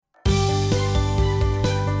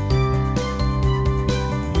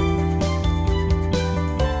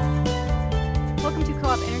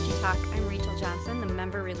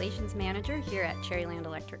Communications Manager here at Cherryland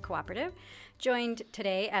Electric Cooperative, joined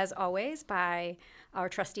today, as always, by our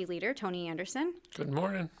trustee leader, Tony Anderson. Good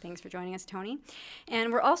morning. Thanks for joining us, Tony.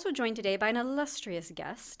 And we're also joined today by an illustrious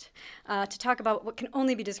guest to talk about what can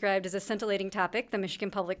only be described as a scintillating topic, the Michigan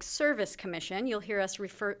Public Service Commission. You'll hear us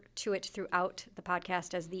refer to it throughout the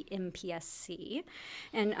podcast as the MPSC.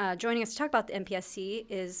 And joining us to talk about the MPSC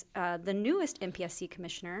is the newest MPSC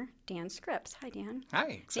commissioner, Dan Scripps. Hi, Dan.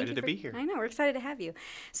 Hi, excited to be here. I know, we're excited to have you.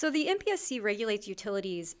 So the MPSC regulates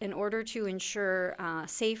utilities in order to ensure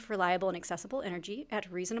safe, reliable, and accessible energy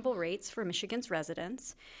at reasonable rates for Michigan's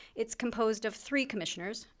residents. It's composed of 3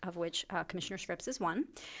 commissioners, of which Commissioner Scripps is one.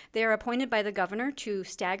 They are appointed by the governor to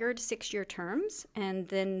staggered 6-year terms, and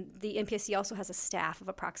then the MPSC also has a staff of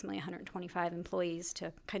approximately 125 employees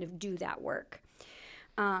to kind of do that work.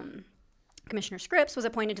 Commissioner Scripps was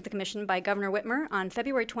appointed to the commission by Governor Whitmer on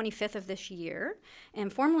February 25th of this year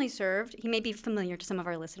and formerly served, he may be familiar to some of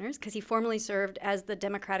our listeners, because he formerly served as the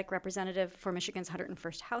Democratic representative for Michigan's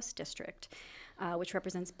 101st House District, which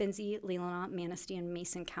represents Benzie, Leelanau, Manistee, and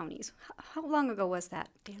Mason counties. How long ago was that,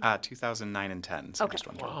 Dan? 2009 and 10. So Okay. just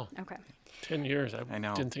wondering. Wow. Okay. 10 years. I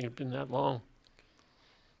know. Didn't think it'd been that long.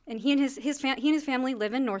 And he and his family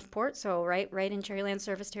live in Northport, so right in Cherryland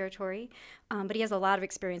service territory. But he has a lot of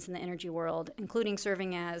experience in the energy world, including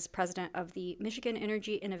serving as president of the Michigan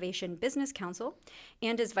Energy Innovation Business Council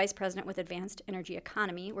and as vice president with Advanced Energy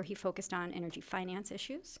Economy, where he focused on energy finance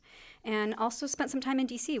issues, and also spent some time in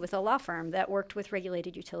D.C. with a law firm that worked with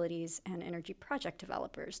regulated utilities and energy project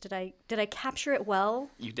developers. Did I capture it well?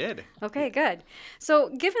 You did. Okay, good. So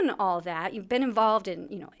given all that, you've been involved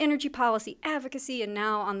in, energy policy advocacy and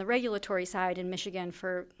now on the regulatory side in Michigan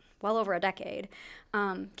for well over a decade.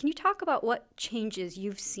 Can you talk about what changes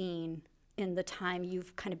you've seen in the time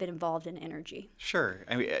you've kind of been involved in energy? Sure.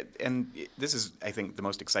 I mean, and this is, I think, the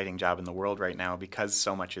most exciting job in the world right now because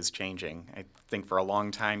so much is changing. I think for a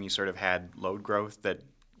long time you sort of had load growth that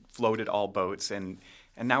floated all boats, and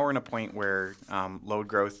now we're in a point where load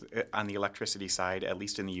growth on the electricity side, at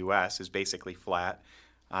least in the U.S., is basically flat.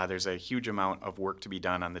 There's a huge amount of work to be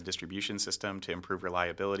done on the distribution system to improve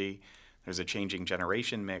reliability. There's a changing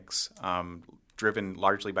generation mix, driven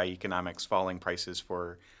largely by economics, falling prices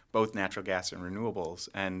for both natural gas and renewables.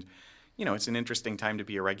 And, it's an interesting time to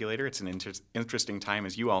be a regulator. It's an interesting time,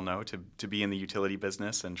 as you all know, to be in the utility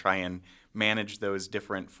business and try and manage those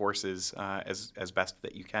different forces as best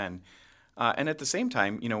that you can. And at the same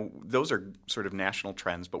time, those are sort of national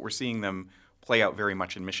trends, but we're seeing them play out very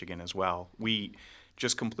much in Michigan as well. We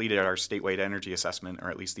just completed our statewide energy assessment, or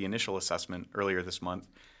at least the initial assessment, earlier this month.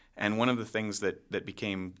 And one of the things that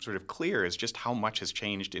became sort of clear is just how much has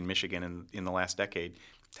changed in Michigan in the last decade.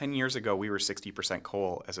 10 years ago, we were 60%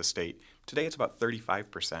 coal as a state. Today, it's about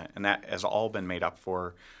 35%, and that has all been made up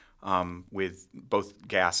for with both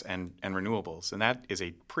gas and renewables. And that is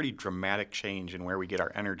a pretty dramatic change in where we get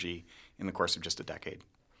our energy in the course of just a decade.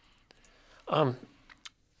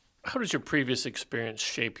 How does your previous experience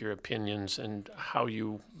shape your opinions and how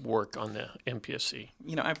you work on the MPSC?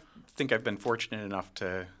 I think I've been fortunate enough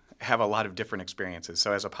to have a lot of different experiences.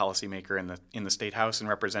 So as a policymaker in the State House and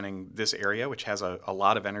representing this area, which has a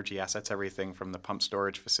lot of energy assets, everything from the pump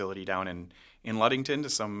storage facility down in Ludington to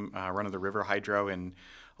some run-of-the-river hydro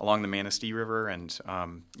along the Manistee River and,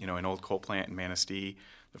 an old coal plant in Manistee,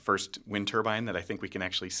 the first wind turbine that I think we can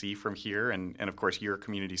actually see from here, and of course, your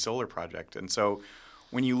community solar project. And so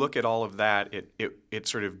when you look at all of that, it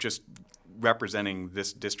sort of just representing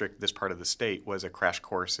this district, this part of the state, was a crash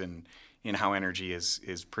course in how energy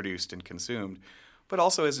is produced and consumed. But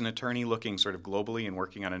also as an attorney looking sort of globally and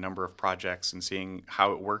working on a number of projects and seeing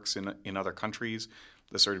how it works in other countries,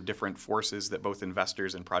 the sort of different forces that both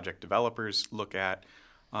investors and project developers look at.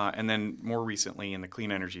 And then more recently in the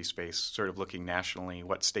clean energy space, sort of looking nationally,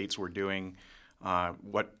 what states were doing,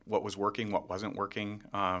 what was working, what wasn't working,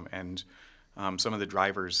 and some of the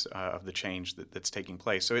drivers of the change that's taking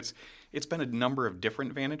place. So it's been a number of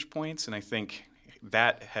different vantage points, and I think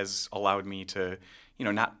that has allowed me to,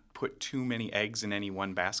 not put too many eggs in any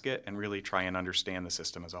one basket and really try and understand the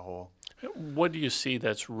system as a whole. What do you see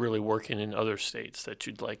that's really working in other states that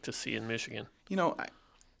you'd like to see in Michigan?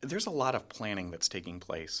 There's a lot of planning that's taking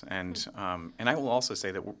place, and I will also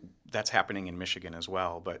say that that's happening in Michigan as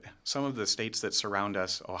well. But some of the states that surround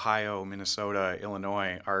us, Ohio, Minnesota,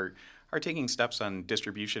 Illinois, are taking steps on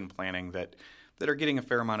distribution planning that are getting a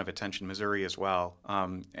fair amount of attention. Missouri as well,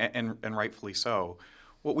 and rightfully so.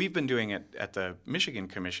 What we've been doing at the Michigan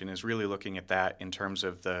Commission is really looking at that in terms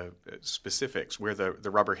of the specifics, where the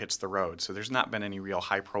rubber hits the road. So there's not been any real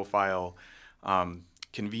high-profile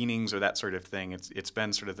convenings or that sort of thing. It's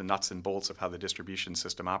been sort of the nuts and bolts of how the distribution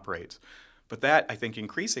system operates. But that, I think,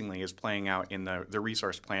 increasingly is playing out in the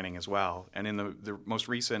resource planning as well. And in the most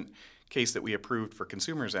recent case that we approved for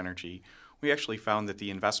Consumers Energy, we actually found that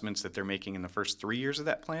the investments that they're making in the first 3 years of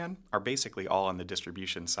that plan are basically all on the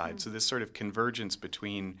distribution side. So this sort of convergence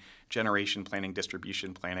between generation planning,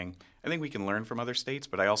 distribution planning, I think we can learn from other states,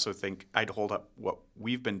 but I also think I'd hold up what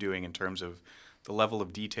we've been doing in terms of the level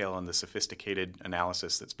of detail and the sophisticated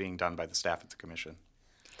analysis that's being done by the staff at the Commission.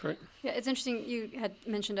 Great. Yeah, it's interesting. You had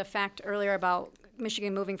mentioned a fact earlier about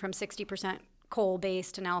Michigan moving from 60%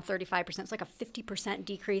 coal-based to now 35%. It's like a 50%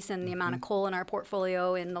 decrease in the amount of coal in our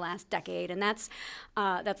portfolio in the last decade, and that's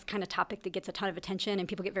kind of topic that gets a ton of attention and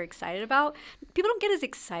people get very excited about. People don't get as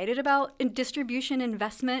excited about distribution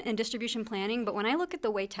investment and distribution planning, but when I look at the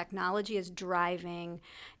way technology is driving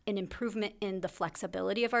an improvement in the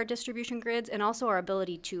flexibility of our distribution grids and also our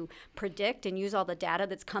ability to predict and use all the data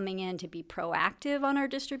that's coming in to be proactive on our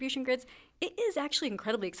distribution grids, it is actually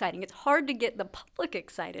incredibly exciting. It's hard to get the public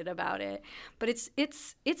excited about it, but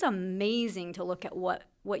it's amazing to look at what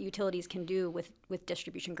utilities can do with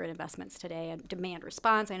distribution grid investments today. And demand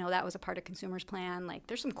response, I know that was a part of Consumers Plan. Like,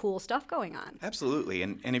 there's some cool stuff going on. Absolutely,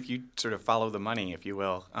 and if you sort of follow the money, if you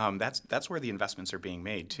will, that's where the investments are being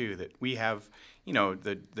made too. That we have,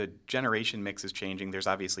 the generation mix is changing. There's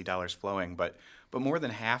obviously dollars flowing, but more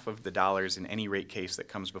than half of the dollars in any rate case that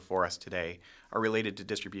comes before us today are related to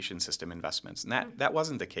distribution system investments, and that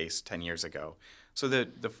wasn't the case 10 years ago. So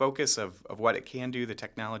the focus of what it can do, the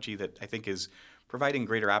technology that I think is providing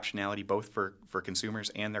greater optionality both for consumers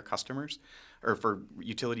and their customers, or for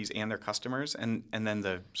utilities and their customers, and then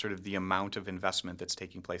the sort of the amount of investment that's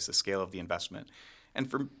taking place, the scale of the investment.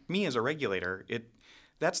 And for me as a regulator,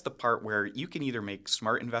 that's the part where you can either make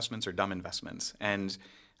smart investments or dumb investments. And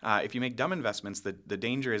if you make dumb investments, the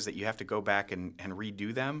danger is that you have to go back and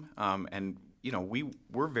redo them.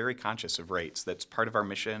 We're very conscious of rates. That's part of our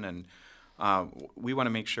mission, and we want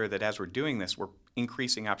to make sure that as we're doing this, we're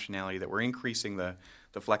increasing optionality, that we're increasing the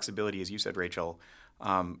flexibility, as you said, Rachel,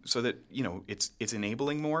 so that it's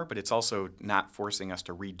enabling more, but it's also not forcing us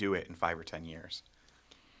to redo it in 5 or 10 years.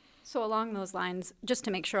 So along those lines, just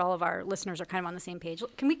to make sure all of our listeners are kind of on the same page,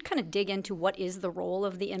 can we kind of dig into what is the role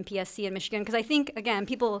of the MPSC in Michigan? Because I think, again,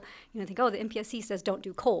 people think, oh, the MPSC says don't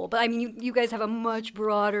do coal. But, I mean, you guys have a much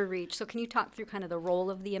broader reach. So can you talk through kind of the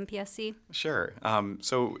role of the MPSC? Sure.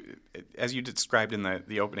 So as you described in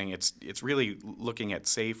the opening, it's really looking at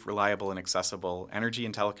safe, reliable, and accessible energy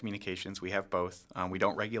and telecommunications. We have both. We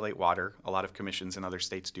don't regulate water. A lot of commissions in other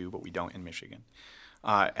states do, but we don't in Michigan.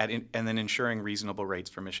 And then ensuring reasonable rates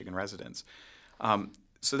for Michigan residents.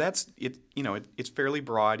 So that's it. It's fairly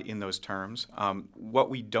broad in those terms. What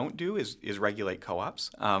we don't do is regulate co-ops,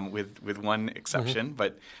 with one exception.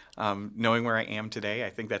 But knowing where I am today, I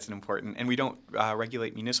think that's an important. And we don't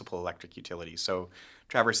regulate municipal electric utilities. So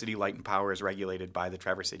Traverse City Light and Power is regulated by the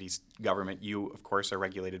Traverse City government. You, of course, are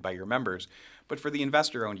regulated by your members. But for the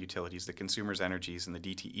investor-owned utilities, the Consumers Energies and the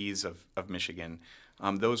DTEs of Michigan,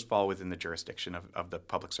 those fall within the jurisdiction of the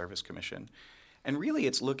Public Service Commission. And really,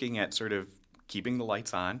 it's looking at sort of keeping the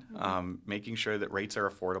lights on, making sure that rates are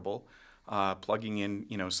affordable, plugging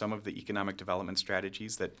in, some of the economic development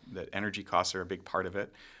strategies that energy costs are a big part of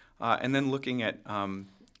it, and then looking at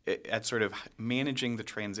sort of managing the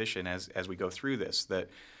transition as we go through this.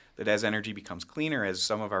 That as energy becomes cleaner, as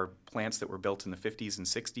some of our plants that were built in the 50s and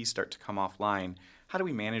 60s start to come offline, how do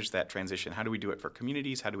we manage that transition? How do we do it for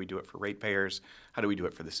communities? How do we do it for ratepayers? How do we do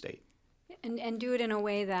it for the state? And do it in a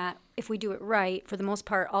way that, if we do it right, for the most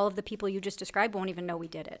part, all of the people you just described won't even know we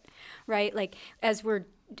did it, right? Like, as we're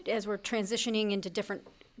transitioning into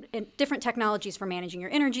different technologies for managing your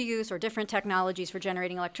energy use or different technologies for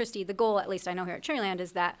generating electricity, the goal, at least I know here at Cherryland,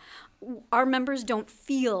 is that our members don't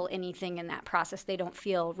feel anything in that process. They don't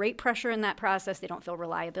feel rate pressure in that process. They don't feel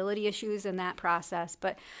reliability issues in that process.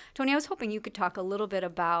 But, Tony, I was hoping you could talk a little bit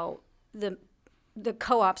about the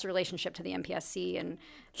co-op's relationship to the MPSC and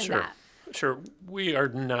that. Sure. We are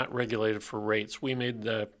not regulated for rates. We made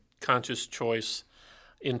the conscious choice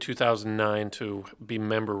in 2009 to be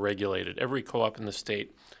member regulated. Every co-op in the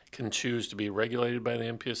state can choose to be regulated by the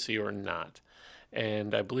MPSC or not.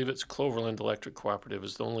 And I believe it's Cloverland Electric Cooperative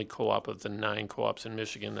is the only co-op of the 9 co-ops in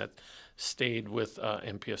Michigan that stayed with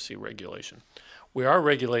MPSC regulation. We are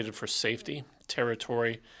regulated for safety,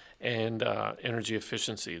 territory, and energy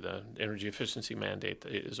efficiency. The energy efficiency mandate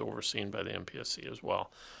is overseen by the MPSC as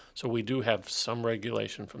well. So we do have some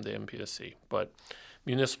regulation from the MPSC, but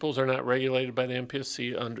municipals are not regulated by the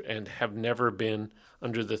MPSC and have never been,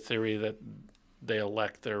 under the theory that they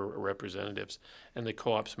elect their representatives. And the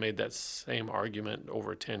co-ops made that same argument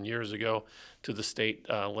over 10 years ago to the state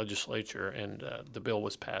legislature, and the bill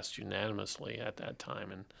was passed unanimously at that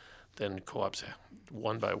time, and then co-ops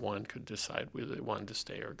one by one could decide whether they wanted to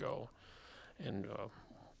stay or go. And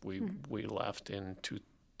we left in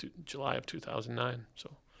July of 2009. So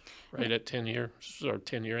right at 10 years, this is our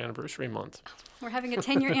 10-year anniversary month. We're having a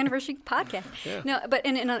 10-year anniversary podcast. Yeah. No, but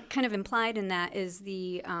and kind of implied in that is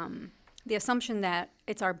the assumption that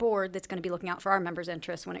it's our board that's going to be looking out for our members'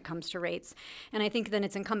 interests when it comes to rates. And I think then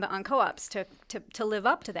it's incumbent on co-ops to live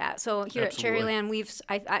up to that. So here Absolutely. at Cherryland,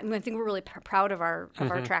 I think we're really proud of our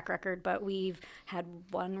track record, but we've had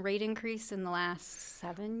one rate increase in the last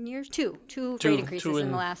 7 years, two rate increases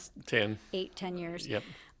in the last 10 years. Yep.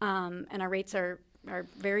 And our rates are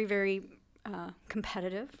very, very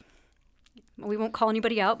competitive. We won't call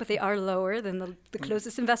anybody out, but they are lower than the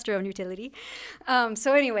closest investor-owned utility.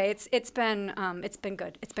 So anyway, it's been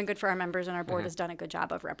good. It's been good for our members, and our board has done a good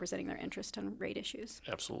job of representing their interest on rate issues.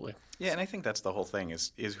 Absolutely. Yeah, and I think that's the whole thing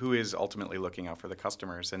is who is ultimately looking out for the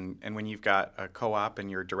customers. And when you've got a co-op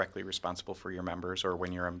and you're directly responsible for your members, or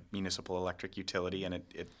when you're a municipal electric utility and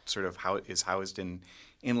it sort of is housed in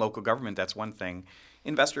local government, that's one thing.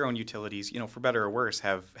 Investor-owned utilities, for better or worse,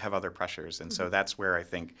 have other pressures. And so that's where I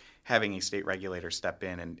think having a state regulator step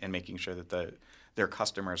in and making sure that their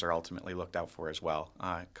customers are ultimately looked out for as well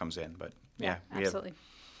comes in. But yeah, we absolutely. have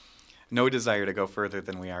no desire to go further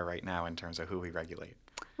than we are right now in terms of who we regulate.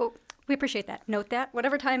 Well, we appreciate that. Note that,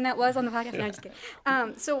 whatever time that was on the podcast. No, I'm just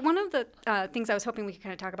kidding. So one of the things I was hoping we could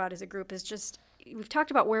kind of talk about as a group is just, we've talked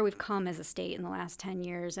about where we've come as a state in the last 10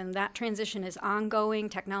 years, and that transition is ongoing.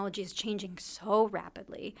 Technology is changing so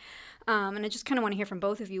rapidly. And I just kind of want to hear from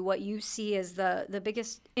both of you what you see as the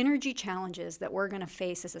biggest energy challenges that we're going to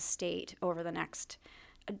face as a state over the next,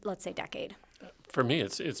 let's say, decade. For me,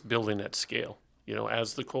 it's building at scale.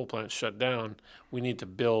 As the coal plants shut down, we need to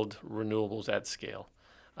build renewables at scale.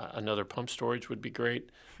 Another pump storage would be great,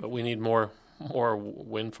 but we need more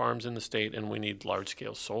wind farms in the state, and we need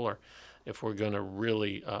large-scale solar if we're going to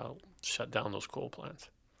really shut down those coal plants.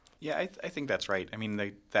 Yeah, I think that's right. I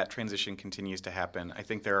mean, that transition continues to happen. I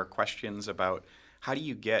think there are questions about how do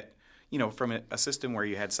you get, from a system where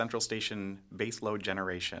you had central station base load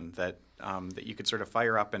generation that you could sort of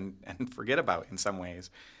fire up and forget about in some ways,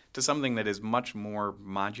 to something that is much more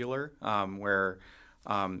modular, where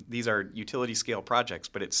these are utility scale projects,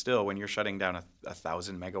 but it's still, when you're shutting down a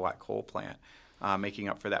 1,000 megawatt coal plant, making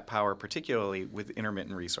up for that power, particularly with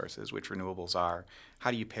intermittent resources, which renewables are.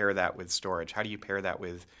 How do you pair that with storage? How do you pair that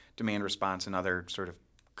with demand response and other sort of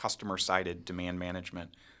customer-sided demand management?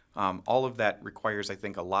 All of that requires, I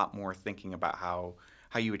think, a lot more thinking about how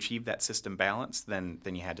you achieve that system balance than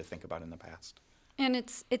you had to think about in the past. And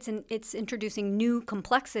it's introducing new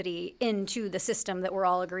complexity into the system that we're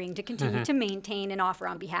all agreeing to continue to maintain and offer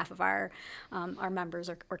on behalf of our members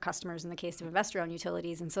or customers in the case of investor-owned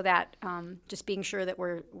utilities. And so that just being sure that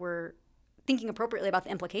we're thinking appropriately about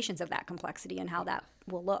the implications of that complexity and how that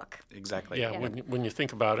will look. Exactly. Yeah. When you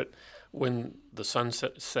think about it, when the sun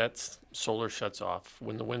sets, solar shuts off.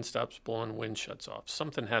 When the wind stops blowing, wind shuts off.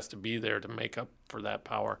 Something has to be there to make up for that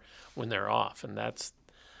power when they're off, and that's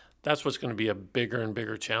what's going to be a bigger and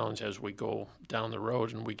bigger challenge as we go down the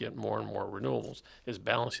road and we get more and more renewables, is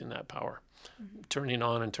balancing that power. Turning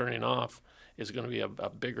on and turning off is going to be a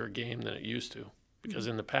bigger game than it used to. Because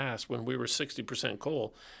in the past, when we were 60%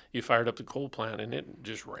 coal, you fired up the coal plant and it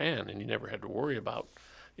just ran, and you never had to worry about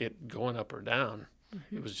it going up or down.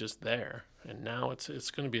 It was just there. And now it's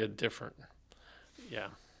going to be a different,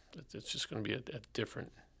 it's just going to be a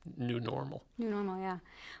different new normal. New normal, yeah.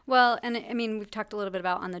 Well, and I mean, we've talked a little bit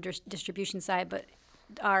about on the distribution side, but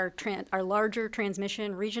our larger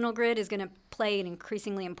transmission regional grid is going to play an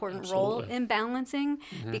increasingly important role in balancing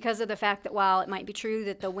because of the fact that while it might be true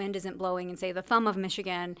that the wind isn't blowing in, say, the thumb of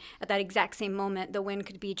Michigan, at that exact same moment, the wind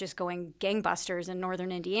could be just going gangbusters in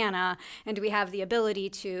northern Indiana. And do we have the ability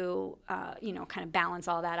to, kind of balance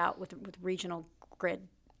all that out with regional grid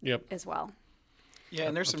as well? Yeah,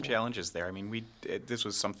 and there's some challenges there. I mean, this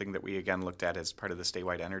was something that we, again, looked at as part of the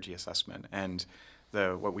statewide energy assessment. And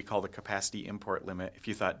what we call the capacity import limit, if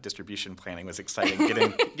you thought distribution planning was exciting,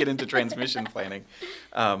 get into transmission planning.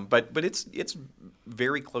 But it's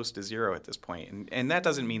very close to zero at this point. And that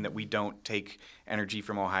doesn't mean that we don't take energy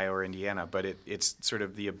from Ohio or Indiana, but it's sort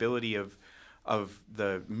of the ability of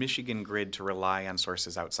the Michigan grid to rely on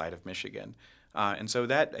sources outside of Michigan. And so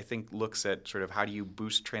that, I think, looks at sort of how do you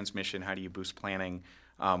boost transmission, how do you boost planning,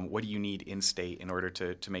 what do you need in-state in order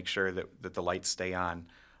to make sure that the lights stay on.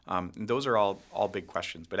 And those are all big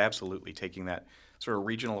questions, but absolutely taking that sort of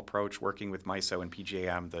regional approach, working with MISO and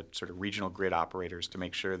PJM, the sort of regional grid operators, to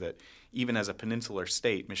make sure that even as a peninsular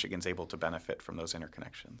state, Michigan's able to benefit from those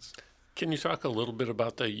interconnections. Can you talk a little bit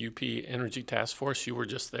about the UP Energy Task Force? You were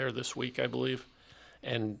just there this week, I believe.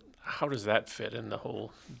 And how does that fit in the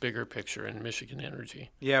whole bigger picture in Michigan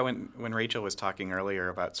Energy? Yeah, when Rachel was talking earlier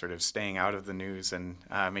about sort of staying out of the news and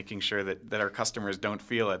making sure that our customers don't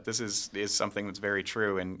feel it, this is something that's very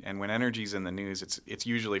true. And when energy's in the news, it's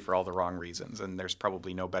usually for all the wrong reasons. And there's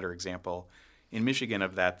probably no better example in Michigan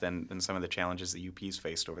of that than some of the challenges the UP's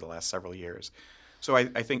faced over the last several years. So I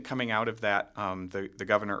think coming out of that, the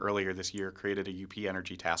governor earlier this year created a UP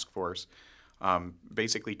Energy Task Force.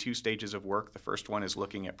 Basically 2 stages of work. The first one is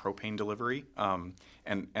looking at propane delivery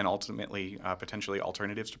and ultimately potentially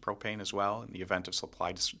alternatives to propane as well in the event of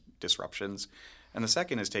supply disruptions. And the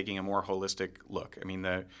second is taking a more holistic look. I mean,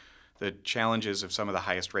 the challenges of some of the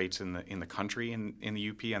highest rates in the country in the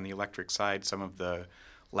UP on the electric side, some of the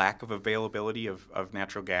lack of availability of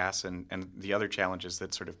natural gas and the other challenges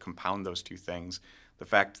that sort of compound those two things. The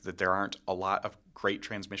fact that there aren't a lot of great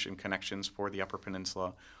transmission connections for the Upper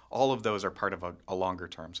Peninsula, all of those are part of a longer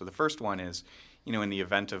term. So the first one is, in the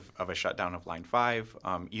event of a shutdown of Line 5,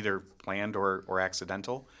 either planned or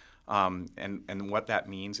accidental, and what that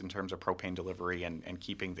means in terms of propane delivery and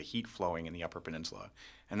keeping the heat flowing in the Upper Peninsula.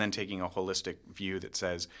 And then taking a holistic view that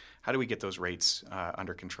says, how do we get those rates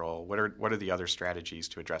under control? What are the other strategies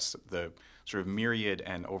to address the sort of myriad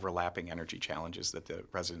and overlapping energy challenges that the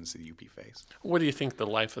residents of the UP face? What do you think the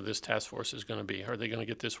life of this task force is going to be? Are they going to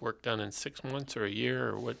get this work done in 6 months or a year,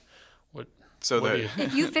 or what? So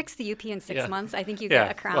if you fix the UP in 6 months, I think you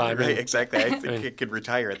get a crown. Well, right, exactly. I think it could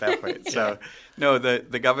retire at that point. So, no,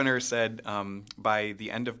 the governor said by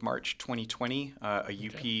the end of March 2020, a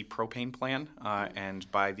UP propane plan,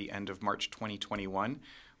 and by the end of March 2021,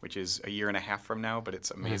 which is a year and a half from now, but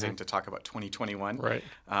it's amazing to talk about 2021. Right.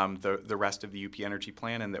 The rest of the UP energy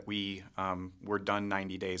plan, and that we're done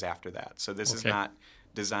 90 days after that. So this is not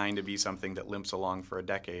designed to be something that limps along for a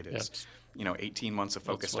decade. It's 18 months of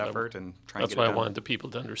focused effort and trying to get it done. That's what I wanted the people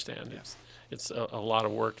to understand. Yeah. It's a lot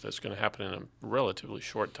of work that's going to happen in a relatively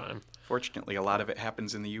short time. Fortunately, a lot of it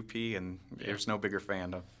happens in the UP, and there's no bigger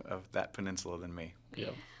fan of that peninsula than me.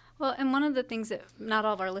 Yeah. Well, and one of the things that not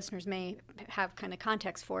all of our listeners may have kind of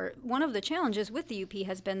context for, one of the challenges with the UP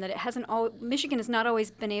has been that Michigan has not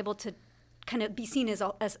always been able to kind of be seen as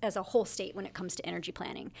a whole state when it comes to energy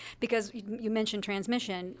planning. Because you mentioned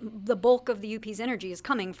transmission, the bulk of the UP's energy is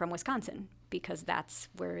coming from Wisconsin because that's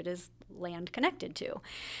where it is land connected to.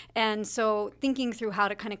 And so thinking through how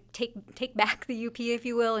to kind of take back the UP, if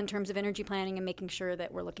you will, in terms of energy planning and making sure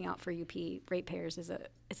that we're looking out for UP ratepayers is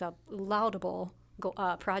a laudable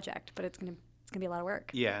project, but it's going to be a lot of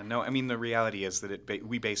work. Yeah, no, I mean, the reality is that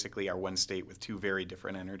we basically are one state with 2 very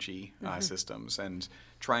different energy systems, and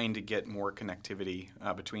trying to get more connectivity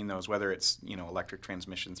between those, whether it's, electric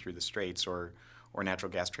transmission through the straits or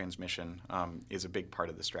natural gas transmission, is a big part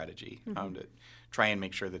of the strategy to try and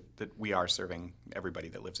make sure that we are serving everybody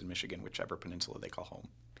that lives in Michigan, whichever peninsula they call home.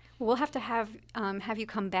 We'll have to have you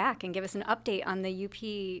come back and give us an update on the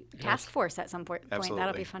UP task force at some point. Absolutely.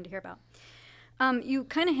 That'll be fun to hear about. You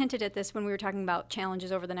kind of hinted at this when we were talking about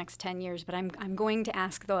challenges over the next 10 years, but I'm going to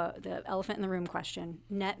ask the elephant in the room question,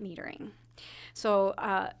 net metering. So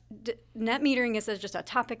net metering is just a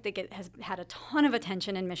topic that has had a ton of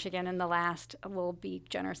attention in Michigan in the last, we'll be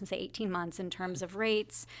generous and say 18 months in terms of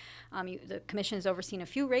rates. The commission has overseen a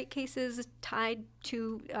few rate cases tied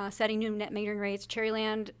to setting new net metering rates.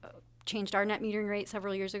 Cherryland changed our net metering rate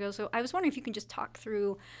several years ago. So I was wondering if you can just talk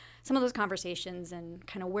through some of those conversations and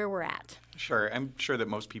kind of where we're at. Sure. I'm sure that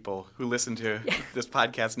most people who listen to this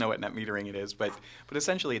podcast know what net metering it is, but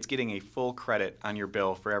essentially it's getting a full credit on your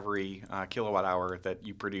bill for every kilowatt hour that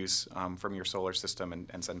you produce from your solar system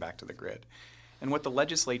and send back to the grid. And what the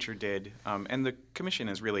legislature did, and the commission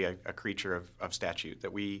is really a creature of statute,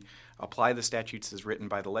 that we apply the statutes as written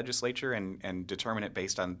by the legislature and determine it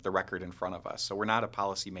based on the record in front of us. So we're not a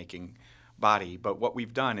policy-making body, but what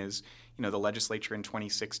we've done is, the legislature in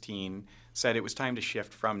 2016 said it was time to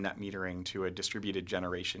shift from net metering to a distributed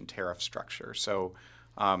generation tariff structure. So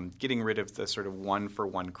getting rid of the sort of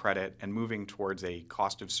one-for-one credit and moving towards a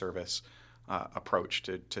cost of service approach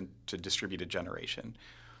to distributed generation.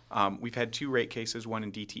 We've had 2 rate cases, one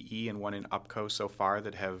in DTE and one in UPCO so far,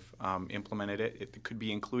 that have implemented it. It could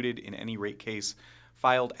be included in any rate case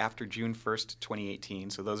filed after June 1st,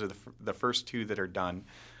 2018. So those are the first 2 that are done.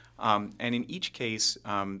 And in each case,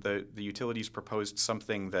 the utilities proposed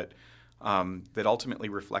something that ultimately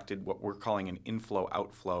reflected what we're calling an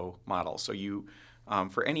inflow-outflow model. So you,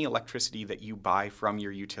 for any electricity that you buy from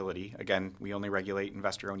your utility, again, we only regulate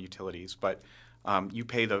investor-owned utilities, but you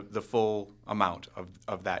pay the full amount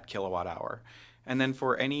of that kilowatt hour. And then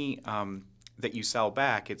for any that you sell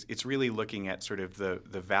back, it's really looking at sort of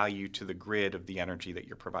the value to the grid of the energy that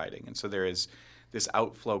you're providing. And so there is this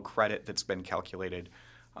outflow credit that's been calculated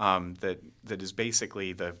that is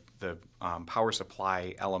basically the power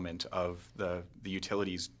supply element of the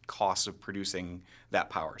utility's cost of producing that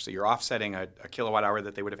power. So you're offsetting a kilowatt hour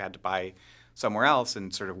that they would have had to buy somewhere else,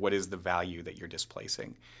 and sort of what is the value that you're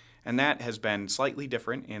displacing. And that has been slightly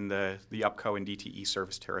different in the UPCO and DTE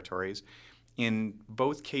service territories. In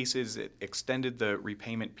both cases, it extended the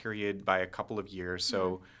repayment period by a couple of years.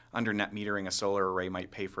 So under net metering, a solar array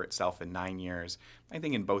might pay for itself in 9 years. I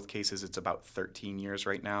think in both cases, it's about 13 years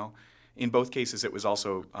right now. In both cases, it was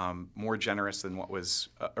also more generous than what was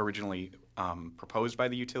originally proposed by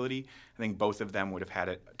the utility. I think both of them would have had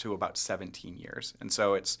it to about 17 years. And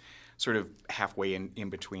so it's sort of halfway in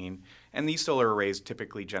between. And these solar arrays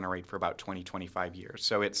typically generate for about 20, 25 years.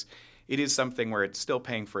 So it is something where it's still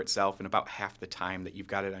paying for itself in about half the time that you've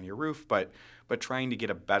got it on your roof, but trying to get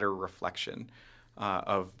a better reflection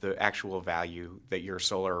of the actual value that your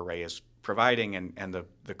solar array is providing, and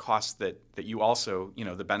the costs that you also,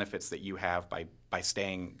 the benefits that you have by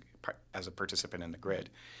staying as a participant in the grid.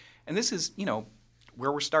 And this is,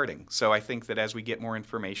 where we're starting. So I think that as we get more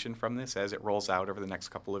information from this, as it rolls out over the next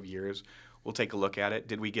couple of years, we'll take a look at it.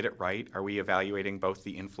 Did we get it right? Are we evaluating both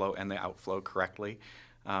the inflow and the outflow correctly?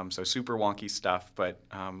 So super wonky stuff, but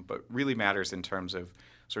really matters in terms of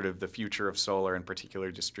sort of the future of solar, and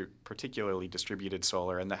particularly distributed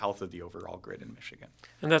solar, and the health of the overall grid in Michigan.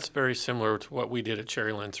 And that's very similar to what we did at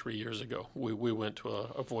Cherryland 3 years ago. We went to a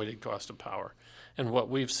avoided cost of power. And what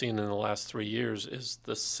we've seen in the last 3 years is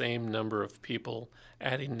the same number of people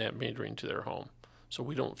adding net metering to their home. So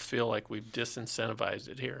we don't feel like we've disincentivized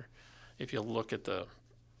it here. If you look at the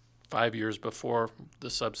 5 years before the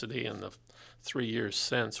subsidy and the 3 years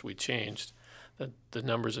since we changed, the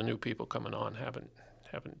numbers of new people coming on haven't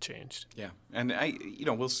changed. Yeah, and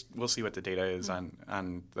we'll see what the data is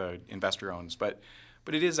on the investor owns, but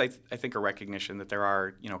it is I think a recognition that there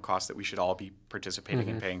are costs that we should all be participating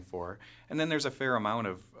and paying for, and then there's a fair amount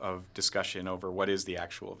of discussion over what is the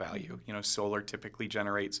actual value. Solar typically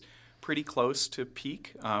generates pretty close to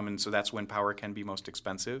peak, and so that's when power can be most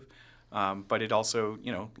expensive. But it also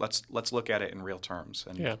let's look at it in real terms.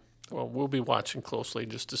 And yeah, well, we'll be watching closely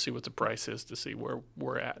just to see what the price is, to see where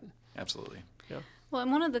we're at. Absolutely. Yeah. Well,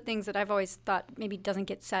 and one of the things that I've always thought maybe doesn't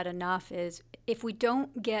get said enough is if we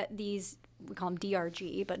don't get these, we call them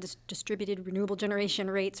DRG, but distributed renewable generation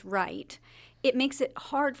rates right, it makes it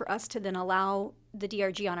hard for us to then allow the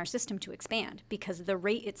DRG on our system to expand because the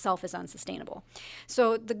rate itself is unsustainable.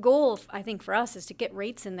 So the goal, I think, for us is to get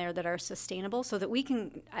rates in there that are sustainable so that we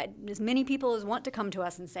can, as many people as want to come to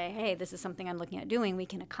us and say, hey, this is something I'm looking at doing, we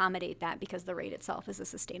can accommodate that because the rate itself is a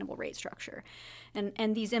sustainable rate structure.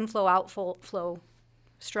 And these inflow-outflow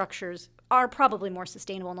structures are probably more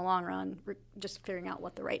sustainable in the long run, just figuring out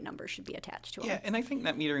what the right number should be attached to them. Yeah, and I think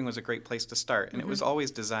net metering was a great place to start, and it was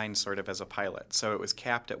always designed sort of as a pilot. So it was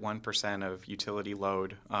capped at 1% of utility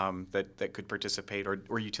load that could participate,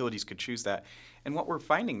 or utilities could choose that. And what we're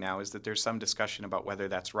finding now is that there's some discussion about whether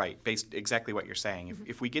that's right, based exactly what you're saying.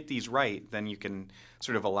 If we get these right, then you can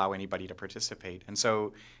sort of allow anybody to participate. And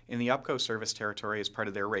so in the UPCO service territory, as part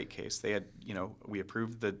of their rate case, they had, we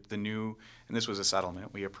approved the new, and this was a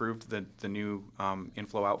settlement, we approved the new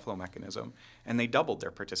inflow-outflow mechanism, and they doubled their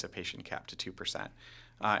participation cap to 2%.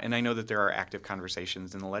 And I know that there are active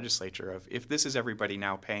conversations in the legislature of if this is everybody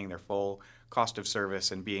now paying their full cost of service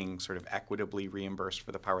and being sort of equitably reimbursed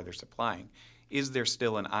for the power they're supplying, is there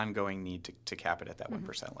still an ongoing need to cap it at that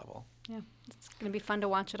 1% level? Yeah, it's going to be fun to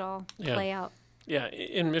watch it all play out. Yeah,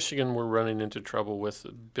 in Michigan, we're running into trouble with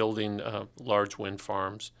building large wind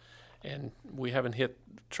farms, and we haven't hit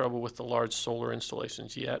trouble with the large solar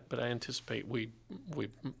installations yet, but I anticipate we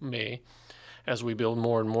may as we build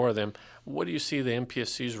more and more of them. What do you see the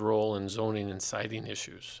MPSC's role in zoning and siting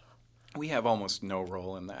issues? We have almost no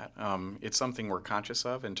role in that. It's something we're conscious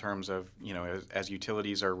of in terms of, as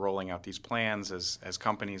utilities are rolling out these plans, as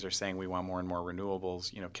companies are saying we want more and more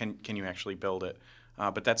renewables, can you actually build it?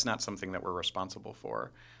 But that's not something that we're responsible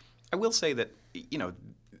for. I will say that,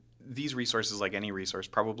 these resources, like any resource,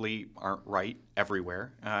 probably aren't right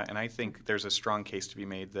everywhere. And I think there's a strong case to be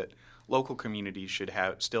made that local communities should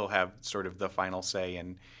still have sort of the final say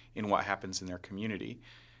in what happens in their community.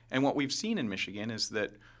 And what we've seen in Michigan is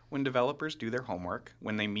that when developers do their homework,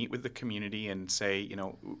 when they meet with the community and say,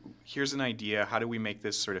 here's an idea, how do we make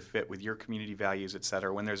this sort of fit with your community values, et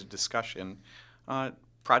cetera, when there's a discussion,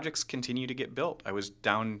 projects continue to get built. I was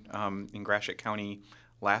down in Gratiot County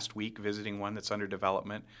last week visiting one that's under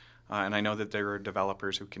development, and I know that there are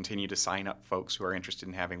developers who continue to sign up folks who are interested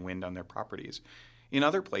in having wind on their properties. In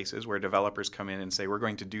other places where developers come in and say, we're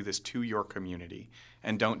going to do this to your community,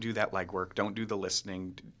 and don't do that legwork, don't do the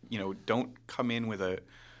listening, don't come in with a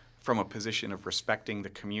from a position of respecting the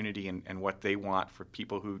community and what they want for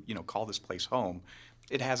people who, call this place home,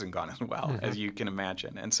 it hasn't gone as well as you can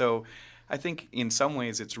imagine. And so I think in some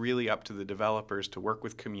ways it's really up to the developers to work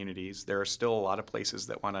with communities. There are still a lot of places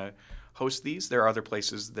that want to host these. There are other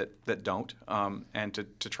places that don't, and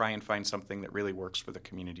to try and find something that really works for the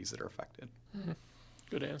communities that are affected. Mm-hmm.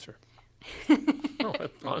 Good answer. No,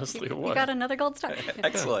 honestly, it was. You got another gold star.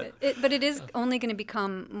 Excellent. But it is only going to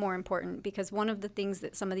become more important because one of the things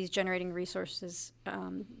that some of these generating resources,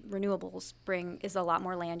 renewables, bring is a lot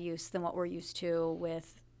more land use than what we're used to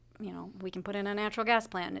with. We can put in a natural gas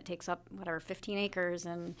plant and it takes up 15 acres,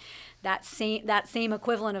 and that same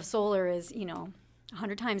equivalent of solar is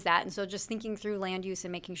 100 times that. And so just thinking through land use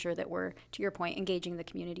and making sure that we're, to your point, engaging the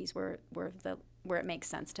communities where it makes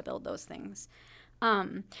sense to build those things.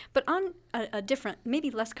 But on a different,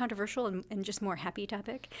 maybe less controversial and just more happy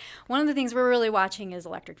topic, one of the things we're really watching is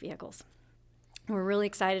electric vehicles. We're really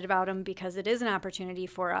excited about them because it is an opportunity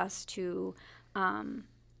for us to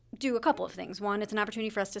do a couple of things. One, it's an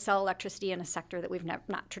opportunity for us to sell electricity in a sector that we've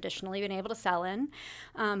not traditionally been able to sell in.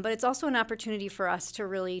 But it's also an opportunity for us to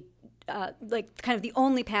really, kind of the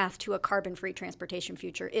only path to a carbon-free transportation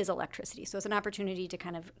future is electricity. So it's an opportunity to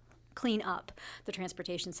kind of clean up the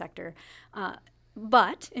transportation sector.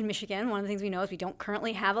 But in Michigan, one of the things we know is we don't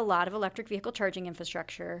currently have a lot of electric vehicle charging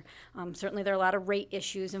infrastructure. Certainly there are a lot of rate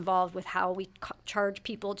issues involved with how we charge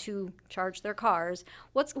people to charge their cars.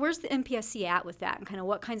 Where's the MPSC at with that, and kind of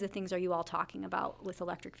what kinds of things are you all talking about with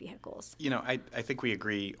electric vehicles? I think we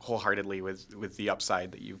agree wholeheartedly with the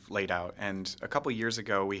upside that you've laid out. And a couple years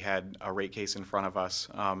ago, we had a rate case in front of us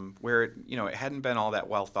where it hadn't been all that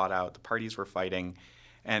well thought out. The parties were fighting.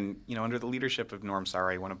 And, under the leadership of Norm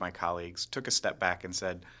Sari, one of my colleagues, took a step back and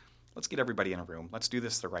said, let's get everybody in a room. Let's do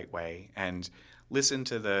this the right way and listen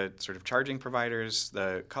to the sort of charging providers,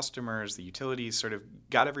 the customers, the utilities, sort of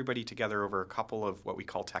got everybody together over a couple of what we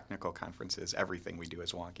call technical conferences. Everything we do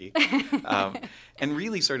is wonky. And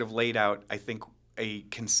really sort of laid out, I think, a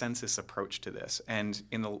consensus approach to this. And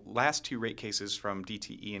in the last two rate cases from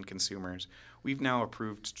DTE and consumers, we've now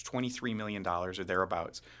approved $23 million or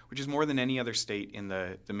thereabouts, which is more than any other state in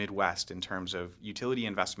the Midwest in terms of utility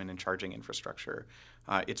investment in charging infrastructure.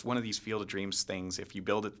 It's one of these field of dreams things. If you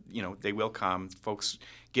build it, they will come. Folks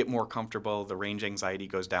get more comfortable. The range anxiety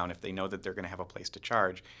goes down if they know that they're going to have a place to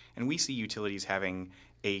charge. And we see utilities having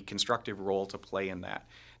a constructive role to play in that.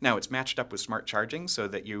 Now, it's matched up with smart charging so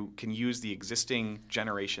that you can use the existing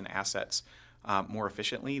generation assets more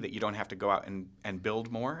efficiently, that you don't have to go out and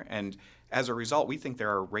build more. And as a result, we think there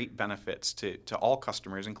are rate benefits to all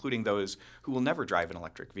customers, including those who will never drive an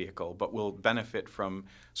electric vehicle, but will benefit from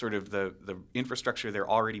sort of the infrastructure they're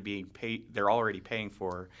already paying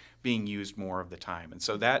for being used more of the time. And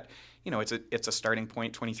so that, it's a starting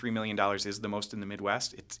point. $23 million is the most in the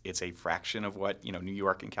Midwest. It's a fraction of what New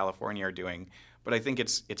York and California are doing. But I think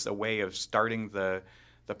it's a way of starting the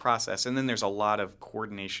process. And then there's a lot of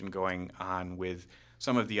coordination going on with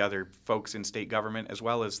some of the other folks in state government, as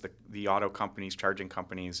well as the auto companies, charging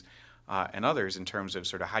companies, and others in terms of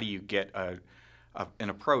sort of how do you get an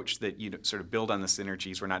approach that you sort of build on the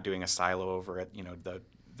synergies. We're not doing a silo over at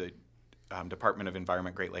the Department of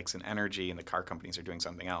Environment, Great Lakes and Energy, and the car companies are doing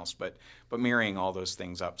something else, but marrying all those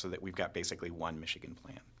things up so that we've got basically one Michigan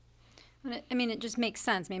plan. It just makes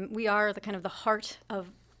sense. We are the kind of the heart of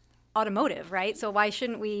automotive, right? So why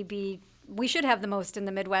shouldn't we should have the most in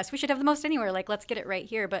the Midwest. We should have the most anywhere. Let's get it right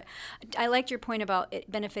here. But I liked your point about it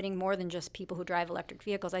benefiting more than just people who drive electric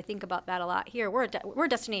vehicles. I think about that a lot here. We're a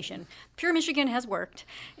destination. Pure Michigan has worked,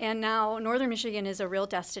 and now Northern Michigan is a real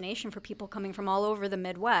destination for people coming from all over the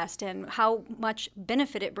Midwest. And how much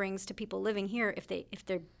benefit it brings to people living here if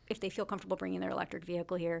they feel comfortable bringing their electric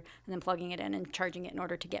vehicle here and then plugging it in and charging it in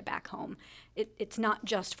order to get back home. It's not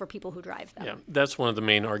just for people who drive them. Yeah, that's one of the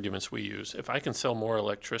main arguments we use. If I can sell more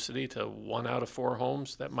electricity to 1 out of 4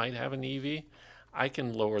 homes that might have an EV, I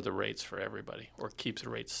can lower the rates for everybody or keep the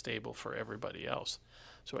rates stable for everybody else.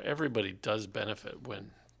 So everybody does benefit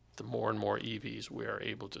when the more and more EVs we are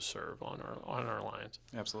able to serve on our lines.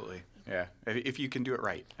 Absolutely. Yeah. If you can do it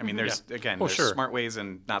right. There's sure. smart ways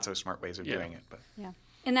and not so smart ways of doing it. But yeah.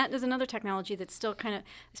 And that is another technology that's still kind of,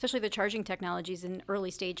 especially the charging technologies, in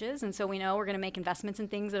early stages. And so we know we're going to make investments in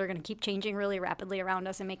things that are going to keep changing really rapidly around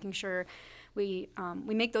us, and making sure we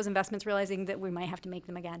make those investments, realizing that we might have to make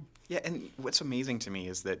them again. Yeah, and what's amazing to me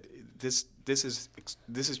is that this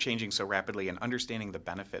is changing so rapidly, and understanding the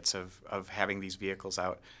benefits of having these vehicles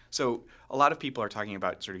out. So a lot of people are talking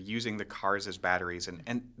about sort of using the cars as batteries,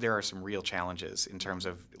 and there are some real challenges in terms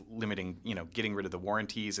of limiting, getting rid of the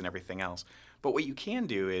warranties and everything else. But what you can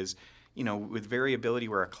do is, with variability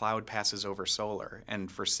where a cloud passes over solar,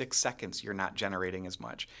 and for 6 seconds you're not generating as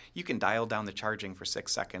much. You can dial down the charging for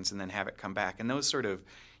 6 seconds and then have it come back. And those sort of,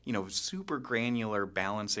 super granular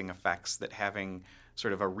balancing effects that having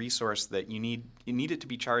sort of a resource that you need it to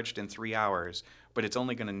be charged in 3 hours, but it's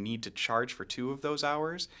only going to need to charge for 2 of those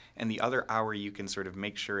hours, and the other hour you can sort of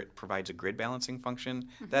make sure it provides a grid balancing function.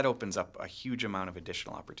 That opens up a huge amount of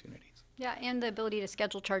additional opportunities. Yeah, and the ability to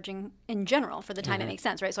schedule charging in general for the time it makes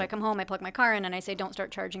sense, right? So I come home, I plug my car in, and I say, don't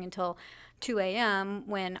start charging until 2 a.m.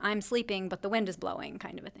 when I'm sleeping, but the wind is blowing,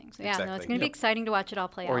 kind of a thing. So yeah, Exactly. no, it's going to be exciting to watch it all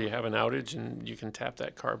play out. Or you have an outage and you can tap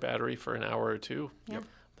that car battery for an hour or two. Yep.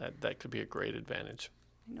 That could be a great advantage.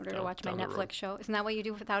 In order to watch my Netflix show. Isn't that what you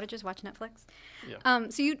do with outages? Watch Netflix? Yeah.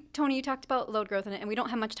 So Tony, you talked about load growth, and we don't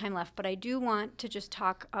have much time left, but I do want to just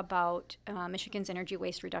talk about Michigan's energy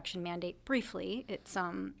waste reduction mandate briefly. It's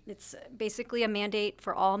basically a mandate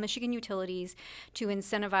for all Michigan utilities to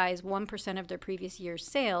incentivize 1% of their previous year's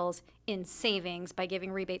sales in savings by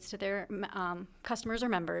giving rebates to their customers or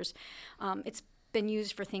members. It's been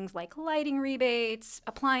used for things like lighting rebates,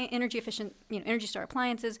 energy efficient, Energy Star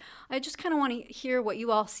appliances. I just kind of want to hear what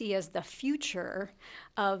you all see as the future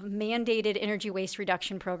of mandated energy waste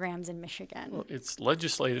reduction programs in Michigan. Well, it's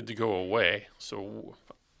legislated to go away. So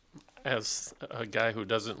as a guy who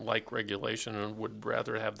doesn't like regulation and would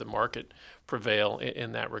rather have the market prevail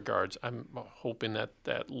in that regards, I'm hoping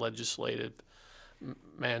that legislated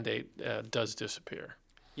mandate does disappear.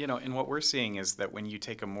 And what we're seeing is that when you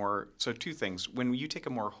take so 2 things. When you take a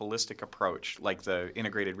more holistic approach, like the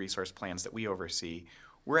integrated resource plans that we oversee,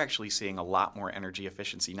 we're actually seeing a lot more energy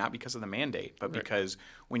efficiency, not because of the mandate, but because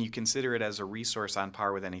when you consider it as a resource on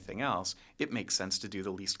par with anything else, it makes sense to do the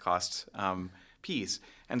least cost piece.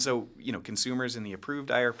 And so, consumers in the approved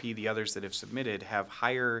IRP, the others that have submitted, have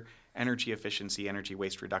higher energy efficiency, energy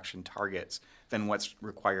waste reduction targets than what's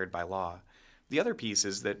required by law. The other piece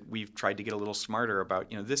is that we've tried to get a little smarter about,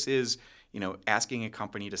 this is, asking a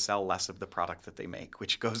company to sell less of the product that they make,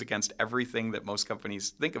 which goes against everything that most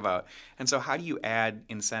companies think about. And so how do you add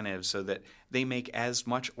incentives so that they make as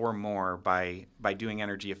much or more by doing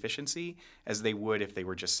energy efficiency as they would if they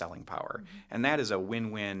were just selling power? And that is a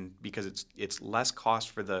win-win because it's less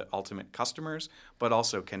cost for the ultimate customers, but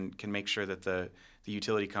also can make sure that the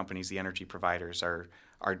utility companies, the energy providers are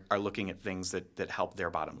looking at things that help their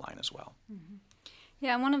bottom line as well.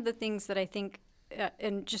 Yeah, and one of the things that I think,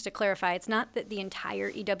 and just to clarify, it's not that the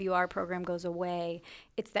entire EWR program goes away,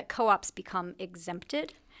 it's that co-ops become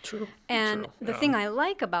exempted. True. And True. the thing I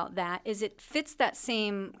like about that is it fits that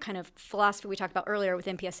same kind of philosophy we talked about earlier with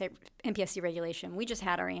MPSC regulation. We just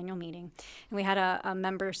had our annual meeting, and we had a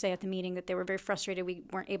member say at the meeting that they were very frustrated we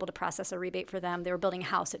weren't able to process a rebate for them. They were building a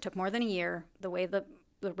house. It took more than a year. The way the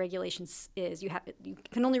regulations is you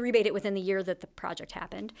can only rebate it within the year that the project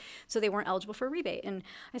happened, so they weren't eligible for a rebate. And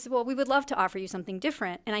I said, well, we would love to offer you something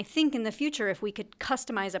different, and I think in the future if we could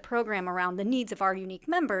customize a program around the needs of our unique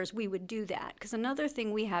members, we would do that. Because another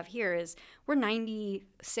thing we have here is we're 96%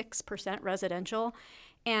 residential,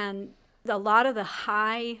 and a lot of the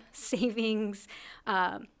high savings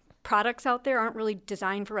products out there aren't really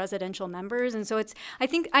designed for residential members. And so I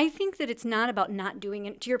think that it's not about not doing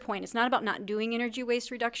it. To your point, it's not about not doing energy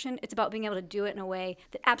waste reduction. It's about being able to do it in a way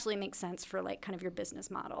that absolutely makes sense for like kind of your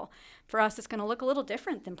business model. For us, it's going to look a little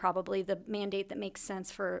different than probably the mandate that makes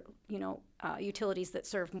sense for, utilities that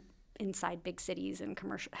serve inside big cities and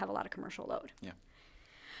have a lot of commercial load. Yeah.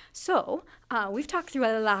 So we've talked through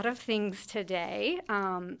a lot of things today,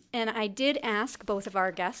 and I did ask both of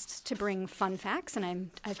our guests to bring fun facts,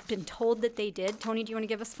 and I've been told that they did. Tony, do you want to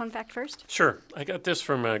give us a fun fact first? Sure. I got this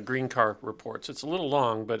from Green Car Reports. It's a little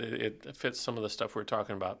long, but it fits some of the stuff we're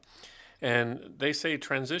talking about. And they say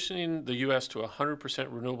transitioning the U.S. to 100%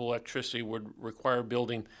 renewable electricity would require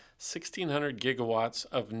building 1,600 gigawatts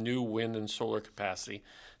of new wind and solar capacity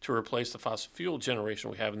to replace the fossil fuel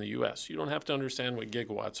generation we have in the U.S. You don't have to understand what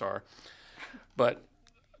gigawatts are, but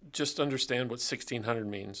just understand what 1,600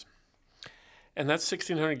 means. And that's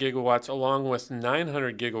 1,600 gigawatts along with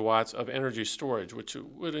 900 gigawatts of energy storage, which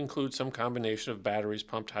would include some combination of batteries,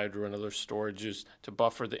 pumped hydro, and other storages to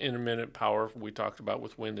buffer the intermittent power we talked about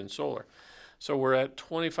with wind and solar. So we're at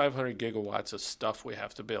 2,500 gigawatts of stuff we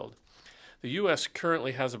have to build. The U.S.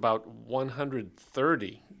 currently has about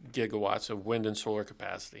 130 gigawatts of wind and solar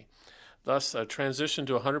capacity. Thus, a transition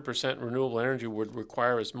to 100% renewable energy would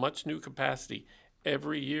require as much new capacity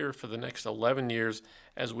every year for the next 11 years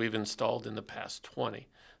as we've installed in the past 20.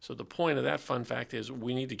 So the point of that fun fact is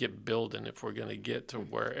we need to get building if we're going to get to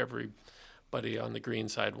where everybody on the green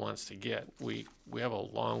side wants to get. We have a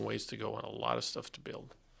long ways to go and a lot of stuff to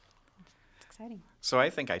build. exciting. So I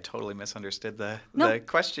think I totally misunderstood the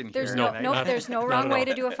question here. There's there's no not wrong at way all.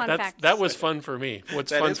 to do a fun fact. That was fun for me.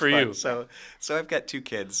 What's That fun is for you? So I've got 2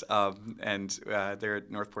 kids, and they're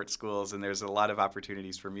at Northport schools, and there's a lot of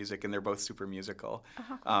opportunities for music, and they're both super musical.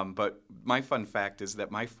 But my fun fact is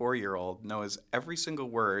that my 4-year-old knows every single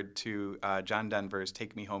word to John Denver's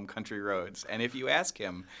 "Take Me Home, Country Roads," and if you ask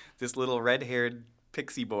him, this little red-haired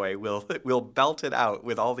pixie boy will belt it out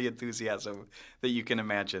with all the enthusiasm that you can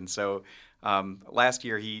imagine. So last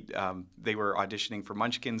year they were auditioning for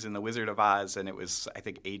Munchkins in The Wizard of Oz, and it was, I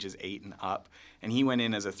think, ages 8 and up. And he went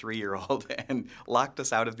in as a 3-year-old and locked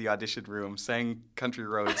us out of the audition room, sang Country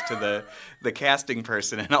Roads to the casting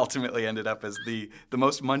person, and ultimately ended up as the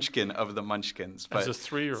most Munchkin of the Munchkins. As a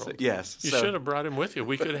 3-year-old? So, yes. You should have brought him with you.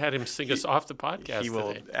 We could have had him sing us off the podcast He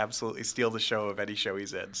will today. absolutely steal the show of any show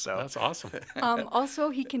he's in. So That's awesome. Also,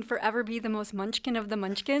 he can forever be the most Munchkin of the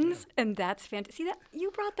Munchkins, and that's fantastic. See, that you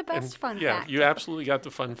brought the best fun Yeah, fact. you absolutely got the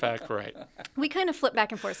fun fact right. We kind of flip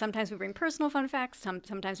back and forth. Sometimes we bring personal fun facts.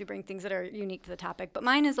 Sometimes we bring things that are unique to the topic. But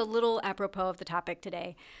mine is a little apropos of the topic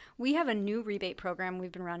today. We have a new rebate program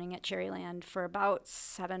we've been running at Cherryland for about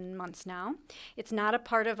 7 months now. It's not a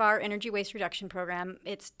part of our energy waste reduction program.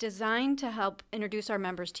 It's designed to help introduce our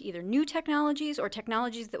members to either new technologies or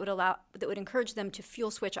technologies that would encourage them to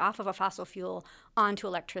fuel switch off of a fossil fuel onto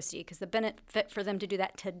electricity. Because the benefit for them to do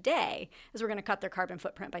that today is we're going to cut their carbon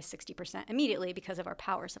footprint by 60% immediately because of our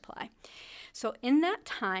power supply. So in that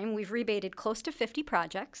time, we've rebated close to 50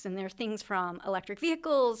 projects, and there are things from electric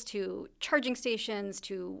vehicles to charging stations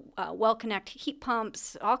to well-connect heat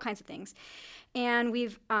pumps, all kinds of things. And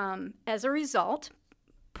we've, as a result,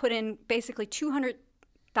 put in basically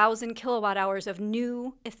 200,000 kilowatt hours of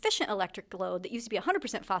new efficient electric load that used to be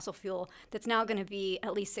 100% fossil fuel that's now going to be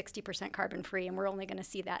at least 60% carbon free, and we're only going to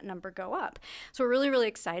see that number go up. So we're really, really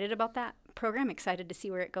excited about that program, excited to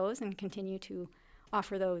see where it goes and continue to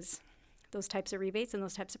offer those types of rebates and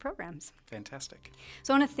those types of programs. fantastic.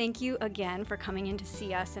 So I want to thank you again for coming in to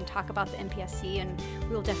see us and talk about the MPSC, and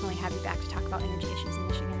we will definitely have you back to talk about energy issues in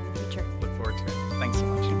Michigan.